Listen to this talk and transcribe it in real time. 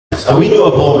friends. We knew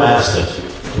a bull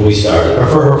mastiff when we started.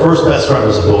 Her first best friend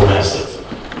was a bull mastiff.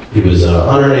 He was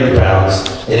 180 pounds,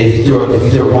 and if you threw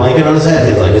a blanket on his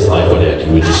head, his life would end.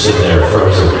 He would just sit there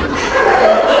frozen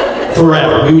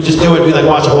forever. We would just do it. We'd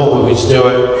watch a whole movie, just do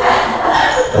it.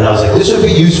 And I was like, this would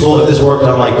be useful if this worked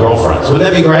on girlfriends. Wouldn't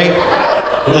that be great?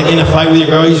 You're in a fight with your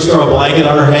girl, you just throw a blanket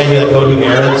on her head, you go do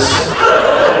errands,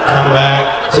 come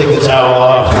back, take the towel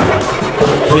off,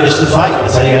 finish the fight.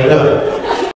 That's how you gotta do it.